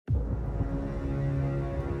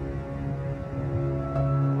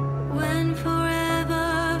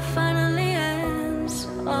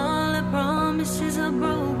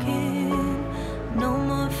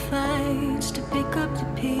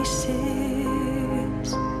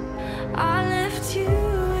pieces. I left you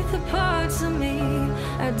with the parts of me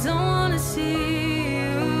I don't wanna see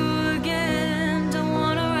you again. Don't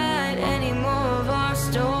wanna write any more of our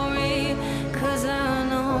story, 'cause I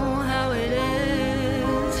know how it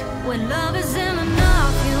is. When love isn't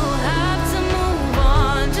enough, you have to move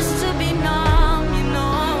on just to be numb. You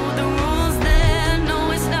know the rules there.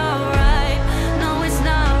 No, it's not right. No, it's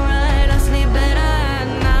not right. I sleep better at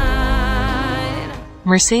night.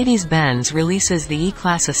 Mercedes-Benz releases the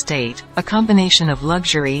E-Class Estate, a combination of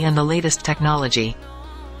luxury and the latest technology.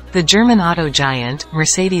 The German auto giant,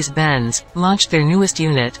 Mercedes-Benz, launched their newest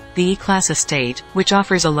unit, the E-Class Estate, which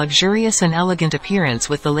offers a luxurious and elegant appearance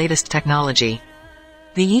with the latest technology.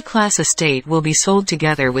 The E-Class Estate will be sold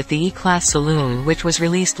together with the E-Class Saloon, which was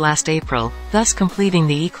released last April, thus completing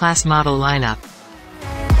the E-Class model lineup.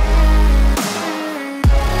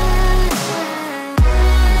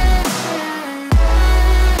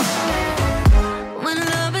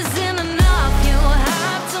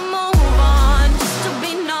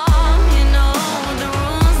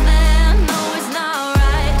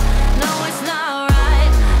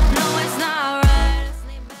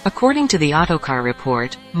 According to the Autocar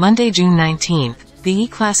report, Monday, June 19, the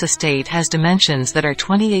E-Class Estate has dimensions that are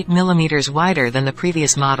 28 mm wider than the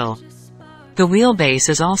previous model. The wheelbase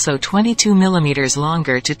is also 22 mm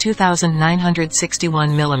longer to 2,961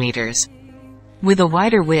 mm. With a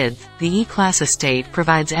wider width, the E-Class Estate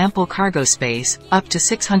provides ample cargo space, up to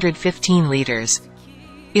 615 liters.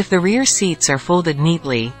 If the rear seats are folded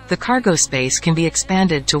neatly, the cargo space can be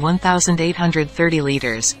expanded to 1,830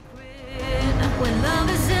 liters.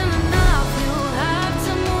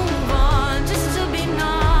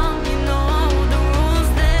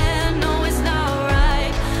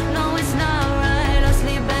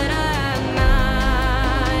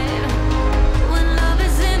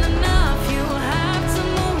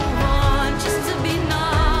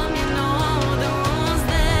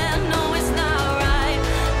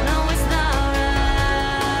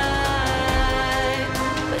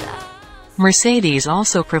 Mercedes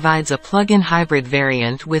also provides a plug-in hybrid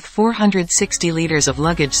variant with 460 liters of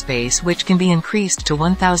luggage space, which can be increased to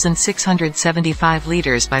 1,675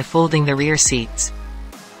 liters by folding the rear seats.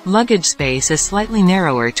 Luggage space is slightly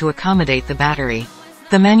narrower to accommodate the battery.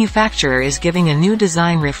 The manufacturer is giving a new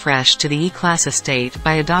design refresh to the E-Class Estate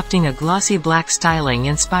by adopting a glossy black styling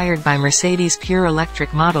inspired by Mercedes' pure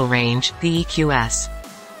electric model range, the EQS.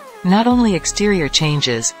 Not only exterior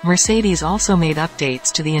changes, Mercedes also made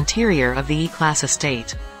updates to the interior of the E-Class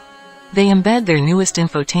Estate. They embed their newest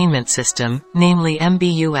infotainment system, namely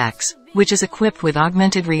MBUX, which is equipped with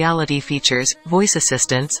augmented reality features, voice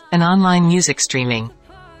assistance, and online music streaming.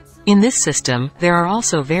 In this system, there are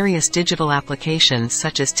also various digital applications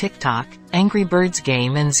such as TikTok, Angry Birds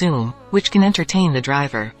game and Zoom, which can entertain the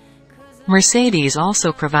driver. Mercedes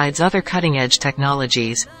also provides other cutting-edge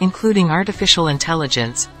technologies, including artificial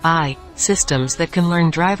intelligence, AI, systems that can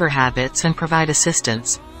learn driver habits and provide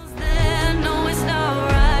assistance.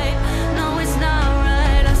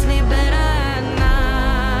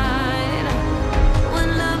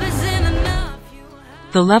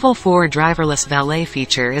 The Level 4 driverless valet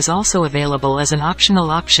feature is also available as an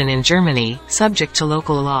optional option in Germany, subject to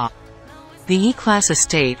local law. The E-Class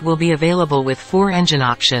Estate will be available with 4 engine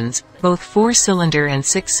options, both 4-cylinder and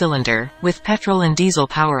 6-cylinder, with petrol and diesel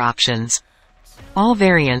power options. All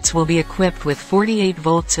variants will be equipped with 48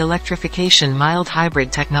 volts electrification mild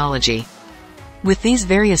hybrid technology. With these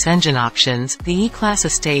various engine options, the E-Class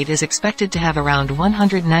Estate is expected to have around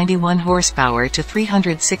 191 horsepower to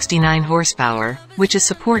 369 horsepower, which is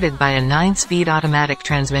supported by a 9-speed automatic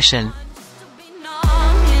transmission.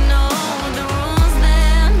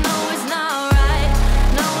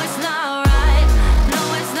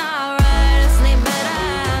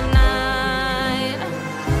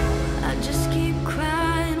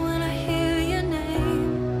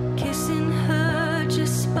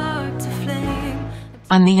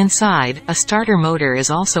 On the inside, a starter motor is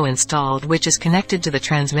also installed, which is connected to the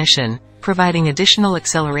transmission, providing additional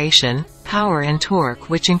acceleration, power and torque,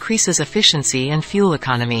 which increases efficiency and fuel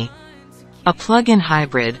economy. A plug-in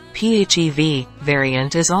hybrid, PHEV,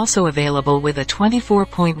 variant is also available with a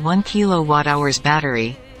 24.1 kWh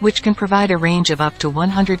battery, which can provide a range of up to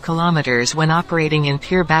 100 km when operating in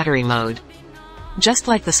pure battery mode. Just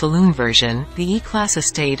like the saloon version, the E-Class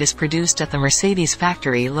Estate is produced at the Mercedes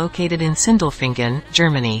factory located in Sindelfingen,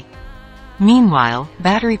 Germany. Meanwhile,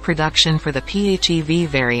 battery production for the PHEV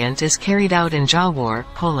variant is carried out in Jawor,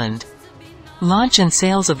 Poland. Launch and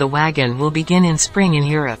sales of the wagon will begin in spring in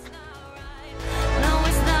Europe.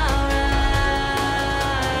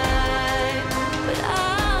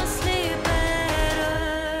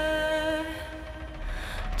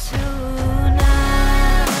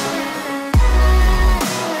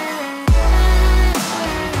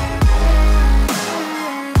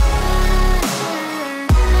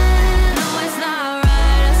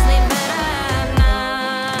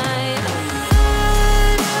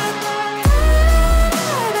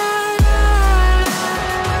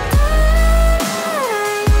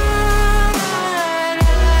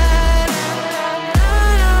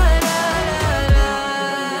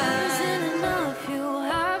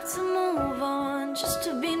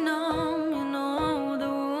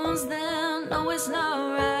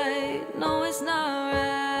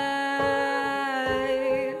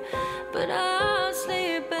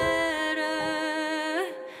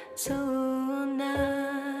 So